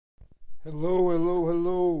Hello,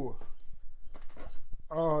 hello,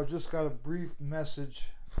 hello. Just got a brief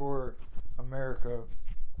message for America.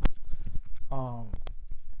 Um,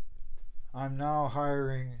 I'm now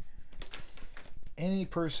hiring any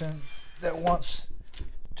person that wants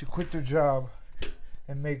to quit their job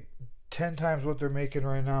and make 10 times what they're making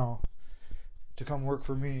right now to come work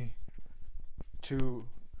for me to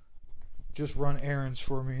just run errands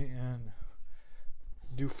for me and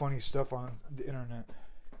do funny stuff on the internet.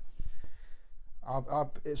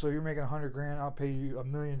 So you're making 100 grand. I'll pay you $1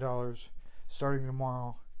 million starting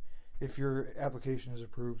tomorrow if your application is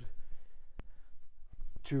approved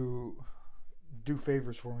to do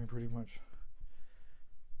favors for me, pretty much.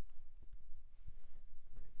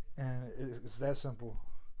 And it's that simple.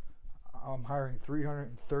 I'm hiring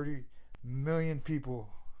 330 million people,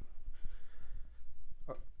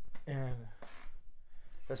 and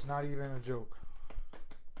that's not even a joke.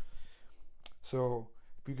 So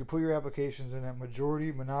you can put your applications in at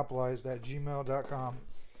majoritymonopolized@gmail.com,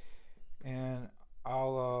 and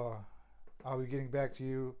I'll be getting back to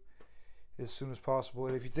you as soon as possible.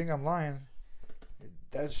 And if you think I'm lying,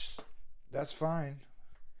 that's fine,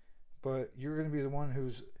 but you're gonna be the one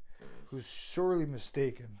who's sorely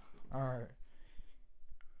mistaken. All right.